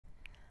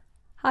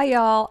Hi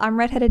y'all, I'm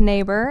Redheaded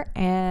Neighbor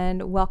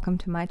and welcome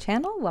to my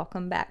channel.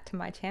 Welcome back to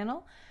my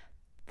channel.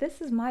 This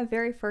is my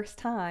very first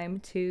time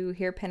to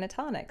hear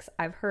Pentatonix.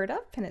 I've heard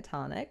of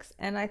Pentatonix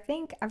and I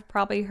think I've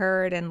probably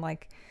heard in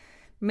like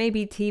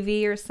maybe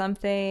TV or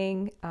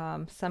something,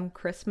 some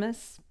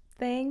Christmas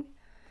thing,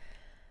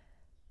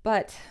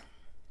 but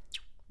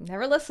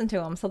never listened to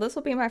them. So this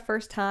will be my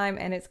first time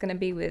and it's going to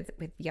be with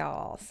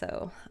y'all.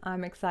 So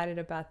I'm excited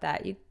about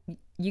that.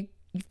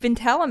 You've been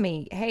telling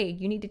me, hey,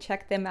 you need to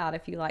check them out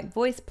if you like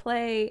voice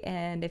play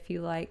and if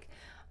you like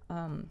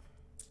home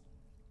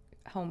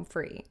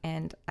free.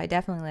 And I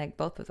definitely like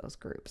both of those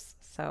groups.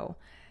 So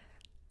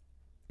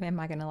am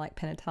I going to like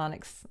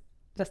Pentatonix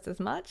just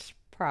as much?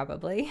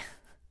 Probably.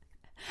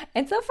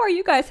 And so far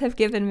you guys have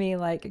given me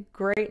like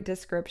great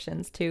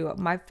descriptions too.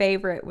 My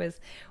favorite was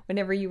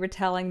whenever you were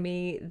telling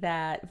me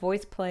that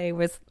voice play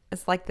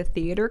it's like the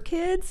theater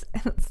kids.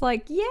 And it's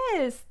like,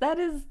 yes, that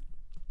is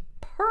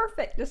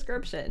perfect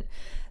description.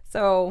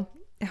 So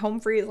home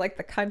free is like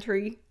the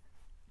country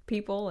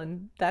people,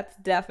 and that's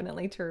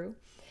definitely true.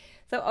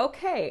 So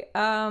okay,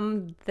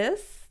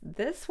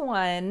 this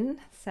one,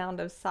 Sound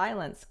of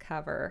Silence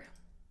cover.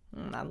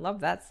 I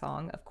love that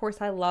song. Of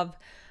course, I love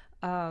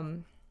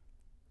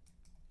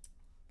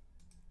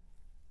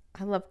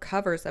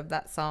covers of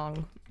that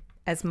song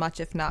as much,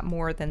 if not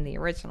more, than the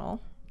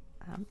original.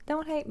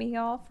 Don't hate me,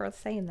 y'all, for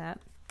saying that.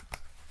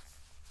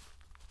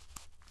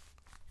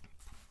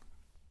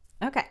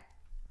 Okay,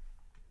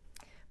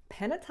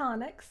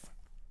 Pentatonix.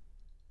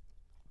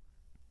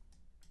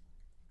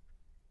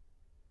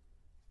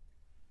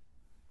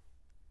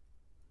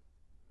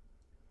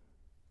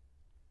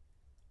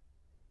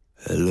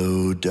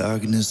 Hello,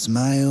 darkness,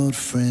 my old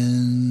friend.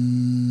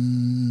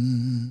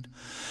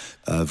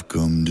 I've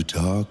come to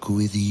talk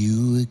with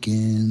you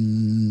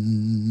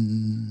again,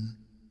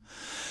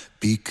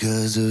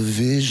 because a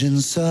vision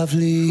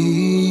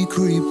softly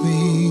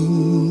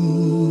creeping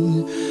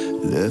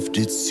left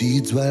its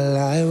seeds while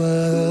I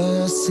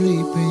was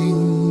sleeping,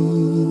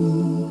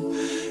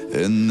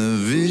 and the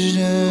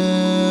vision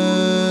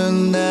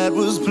that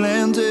was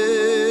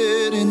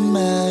planted in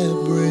my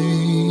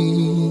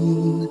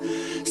brain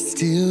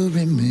still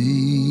remains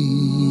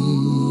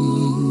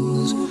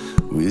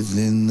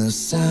within the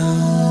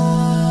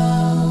sound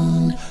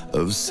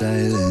of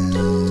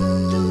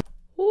silence.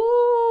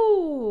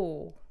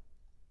 Ooh.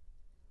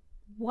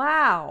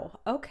 Wow.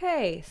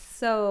 Okay,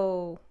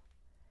 so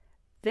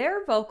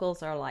their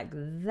vocals are like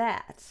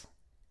that.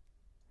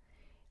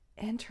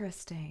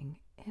 Interesting.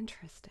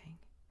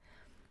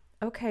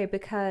 Okay,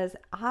 because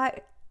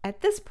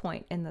at this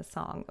point in the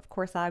song, of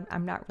course,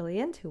 I'm not really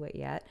into it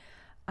yet.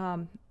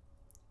 At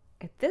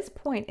this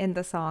point in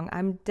the song,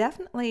 I'm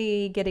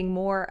definitely getting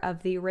more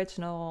of the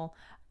original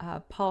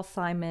Paul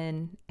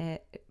Simon and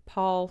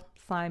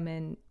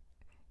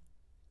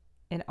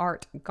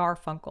Art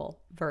Garfunkel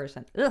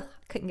version. Ugh,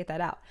 couldn't get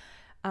that out.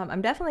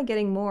 I'm definitely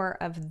getting more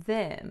of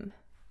them.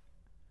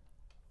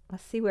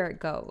 Let's see where it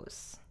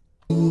goes.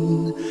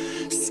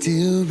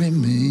 Still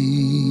remains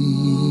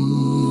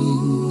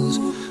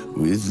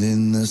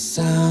within the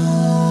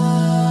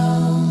sound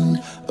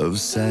of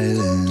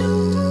silence.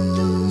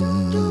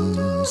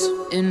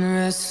 In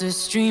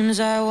restless dreams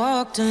I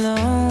walked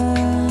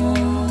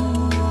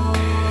alone,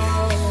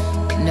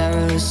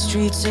 narrow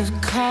streets of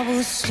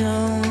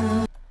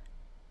cobblestone.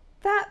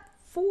 That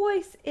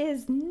voice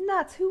is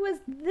nuts. Who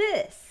is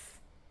this?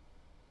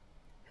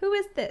 Who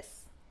is this?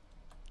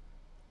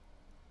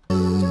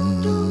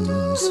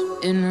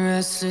 In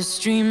restless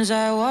dreams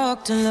I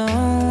walked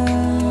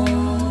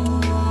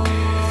alone,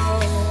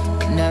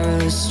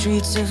 narrow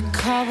streets of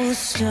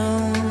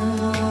cobblestone.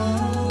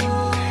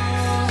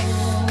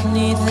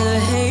 'Neath the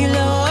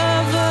halo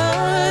of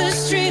a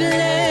street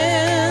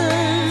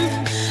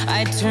lamp,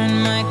 I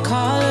turned my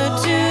collar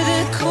to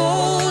the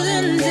cold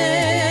and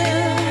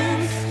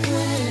damp.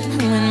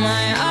 When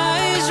my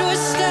eyes were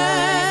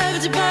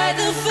stabbed by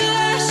the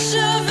flash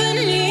of a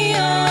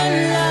neon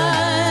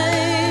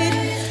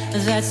light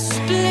that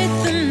split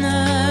the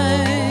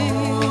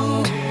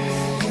night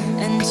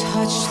and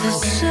touched the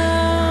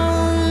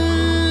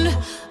sound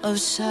of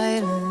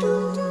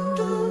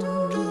silence.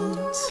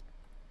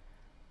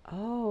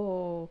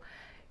 Oh,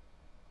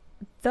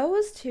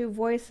 those two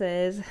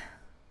voices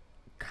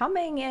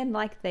coming in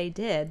like they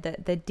did,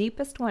 the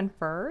deepest one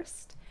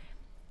first,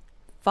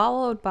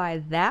 followed by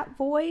that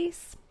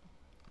voice.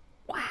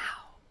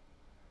 Wow,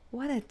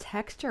 what a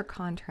texture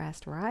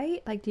contrast,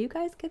 right? Like, do you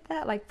guys get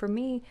that? Like for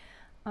me,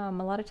 a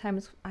lot of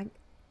times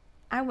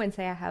I wouldn't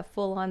say I have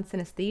full-on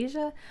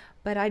synesthesia,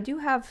 but I do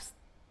have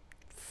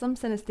some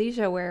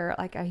synesthesia where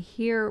like I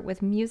hear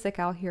with music,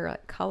 I'll hear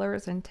like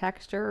colors and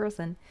textures,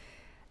 and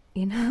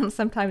you know,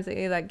 sometimes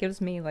that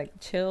gives me like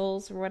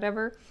chills or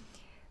whatever.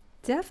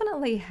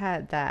 Definitely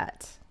had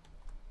that.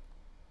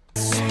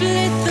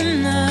 Split the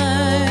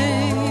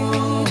night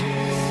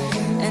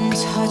and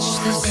touch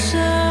the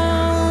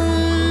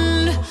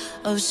sound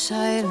of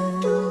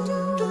silence.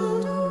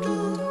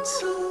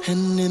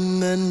 And in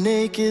the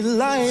naked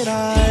light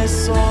I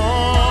saw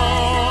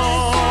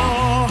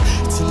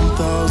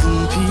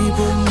 10,000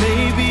 people,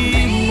 maybe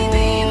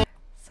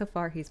So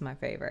far, he's my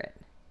favorite.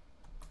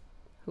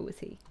 Who is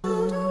he?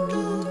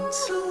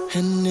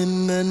 And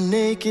in the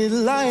naked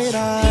light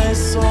I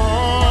saw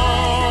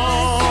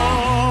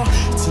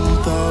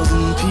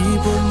 10,000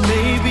 people,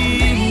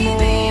 maybe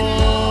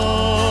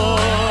more.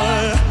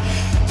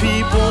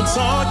 People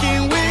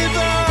talking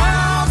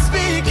without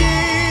speaking.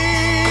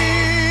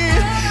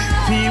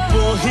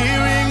 People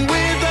hearing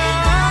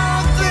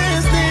without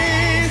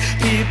listening.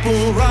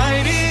 People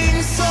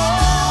writing songs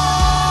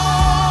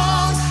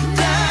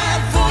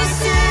that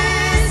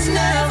voices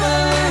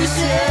never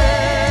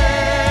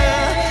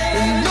share.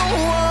 And no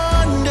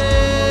one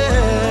dare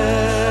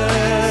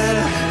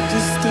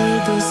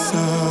disturb the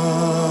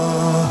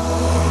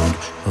sound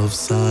of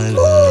silence.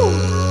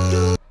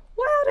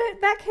 Wow,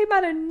 that came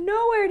out of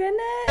nowhere, didn't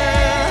it?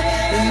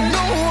 And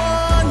no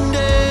one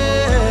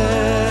dare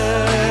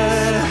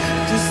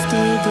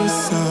disturb the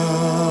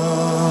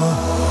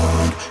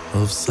sound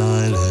of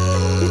silence.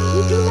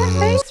 You do that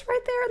bass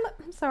right there?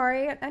 I'm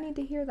sorry, I need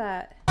to hear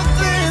that.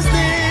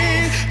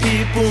 Listening,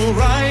 people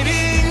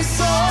writing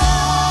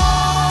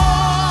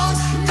songs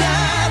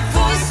that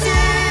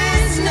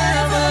voices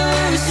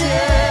never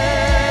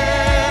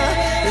share.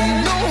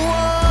 And no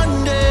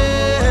one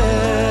dare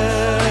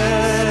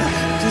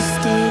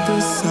disturb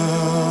the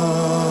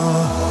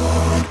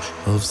sound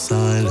of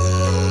silence.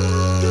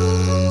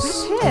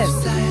 Him.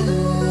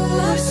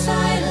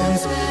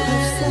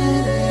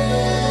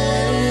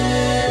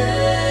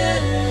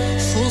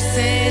 Fool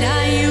said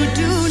I, you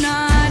do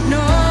not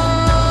know.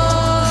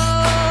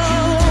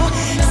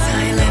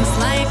 Silence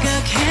like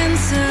a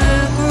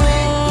cancer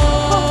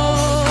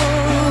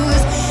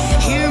grows.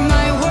 Hear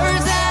my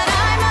words that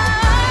I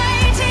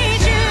might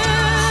teach you.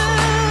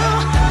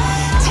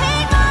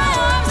 Take my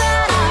arms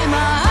that I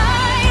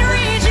might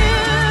reach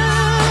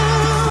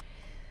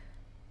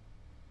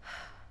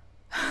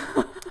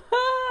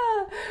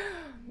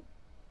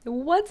you.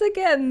 Once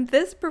again,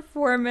 this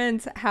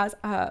performance has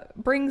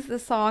brings the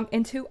song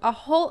into a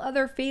whole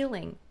other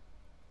feeling.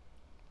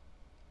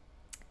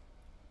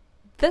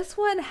 This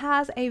one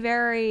has a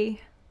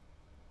very,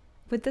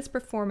 with this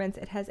performance,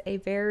 it has a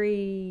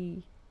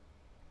very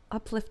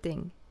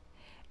uplifting.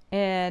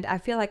 And I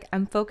feel like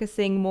I'm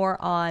focusing more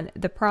on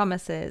the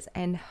promises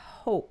and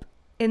hope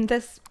in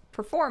this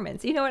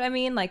performance. You know what I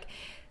mean? Like,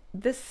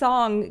 this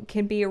song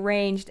can be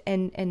arranged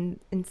and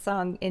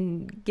sung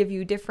and give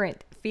you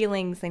different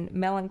feelings and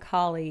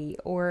melancholy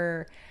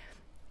or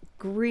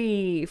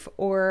grief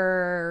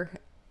or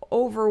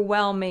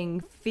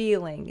overwhelming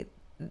feeling.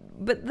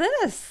 But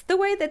this, the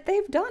way that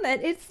they've done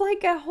it, it's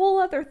like a whole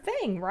other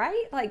thing,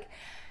 right? Like,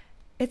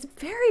 it's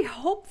very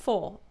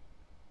hopeful.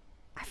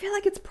 I feel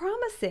like it's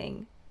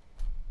promising.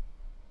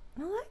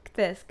 I like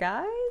this,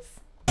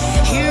 guys.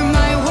 Hear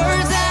my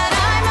words that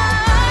I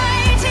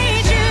might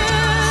teach you.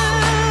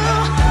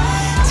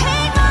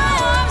 Take my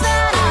arms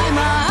that I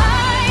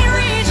might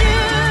reach you.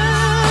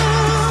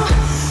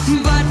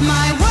 But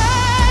my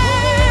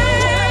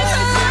words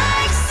are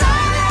like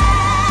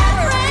silent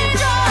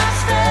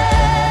raindrops fell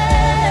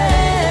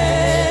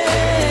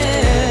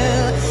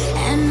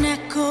and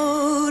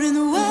echoed in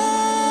the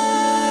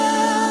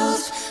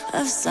wells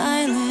of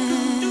silence.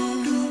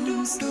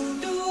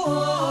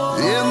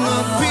 In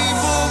the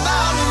people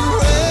mountain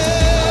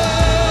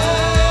red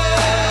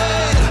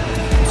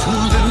to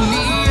the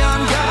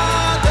neon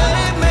god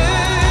they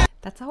made.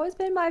 That's always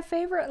been my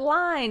favorite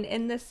line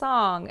in this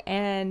song.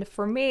 And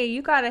for me,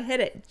 you gotta hit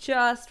it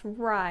just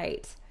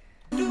right.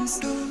 In the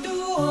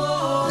people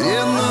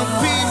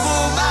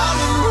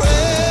mountain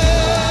red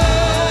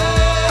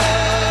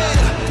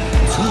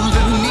to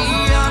the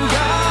neon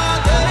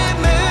god they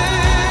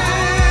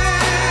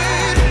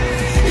made.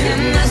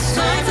 In the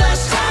sun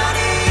flashed out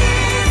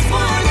its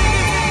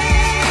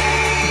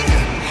warning,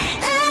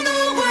 and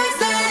the words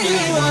that he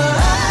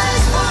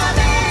was for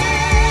me.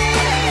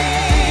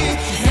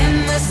 And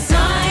the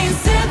sign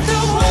said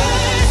the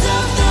words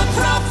of the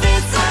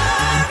prophets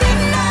are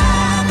written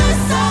on the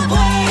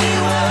subway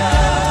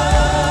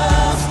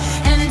walls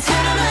and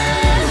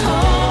tenement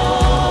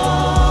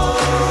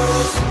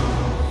halls,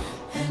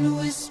 and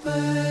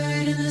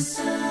whispered in the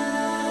sound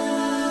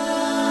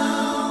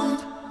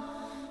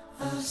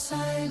of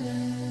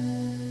silence.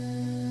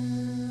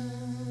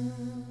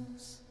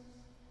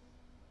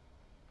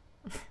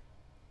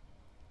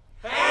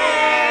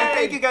 Hey!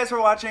 Thank you guys for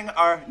watching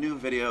our new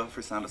video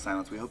for Sound of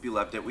Silence. We hope you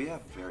loved it. We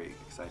have very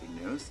exciting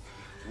news.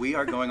 We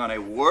are going on a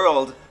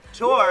world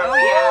tour. Oh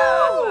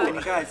yeah! And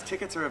you guys,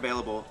 tickets are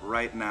available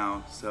right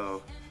now,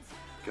 so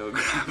go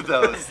grab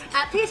those.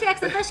 At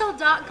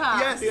ptxofficial.com.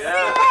 Yes!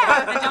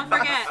 Yeah. And don't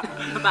forget.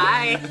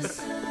 Bye.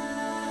 Sound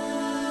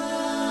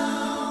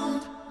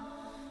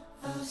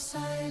of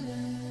silence.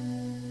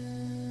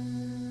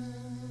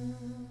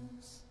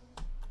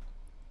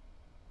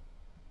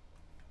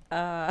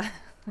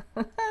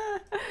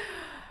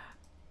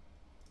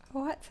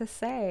 What to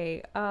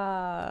say?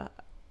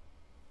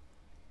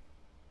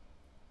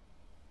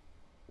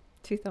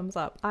 2 thumbs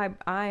up.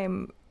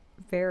 I'm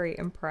very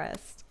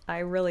impressed. I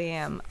really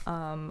am.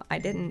 I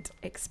didn't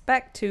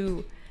expect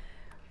to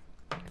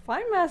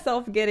find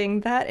myself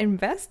getting that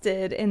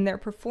invested in their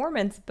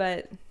performance,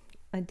 but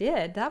I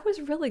did. That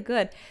was really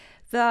good.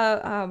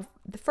 The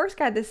first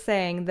guy that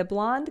sang, the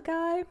blonde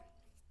guy,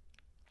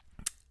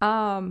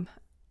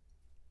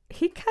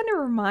 he kind of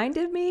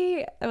reminded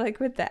me, like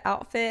with the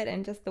outfit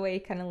and just the way he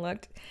kind of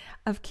looked,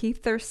 of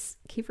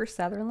Kiefer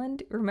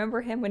Sutherland.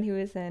 Remember him when he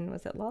was in,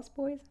 was it Lost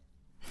Boys?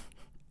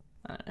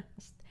 I don't know,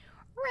 just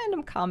a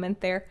random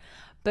comment there.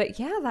 But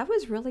yeah, that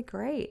was really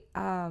great.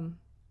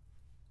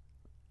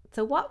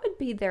 So what would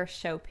be their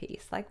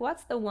showpiece? Like,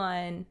 what's the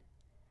one?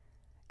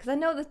 Because I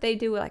know that they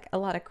do like a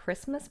lot of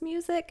Christmas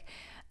music.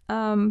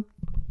 But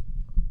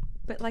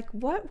like,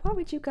 what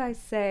would you guys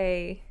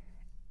say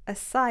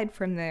aside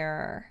from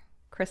their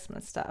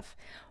Christmas stuff?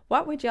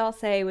 What would y'all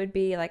say would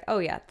be like, oh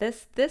yeah,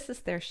 this is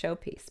their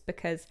showpiece?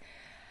 Because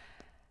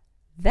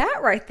that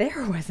right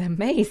there was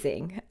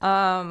amazing.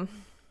 And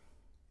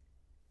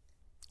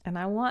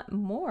I want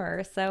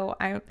more. So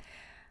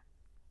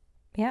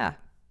yeah.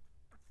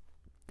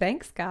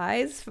 Thanks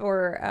guys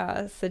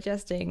for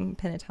suggesting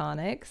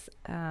Pentatonix.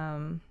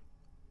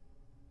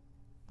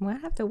 We'll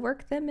have to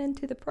work them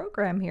into the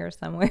program here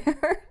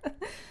somewhere.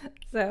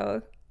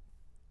 So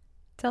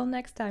till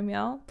next time,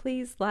 y'all,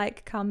 please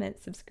like,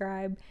 comment,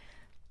 subscribe.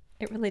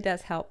 It really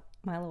does help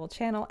my little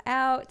channel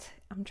out.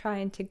 I'm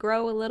trying to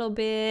grow a little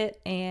bit,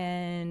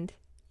 and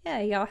yeah,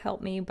 y'all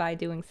help me by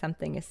doing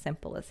something as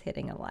simple as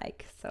hitting a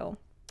like, so,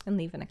 and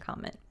leaving a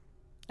comment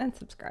and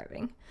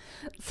subscribing.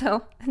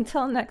 So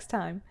until next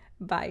time,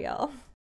 bye y'all.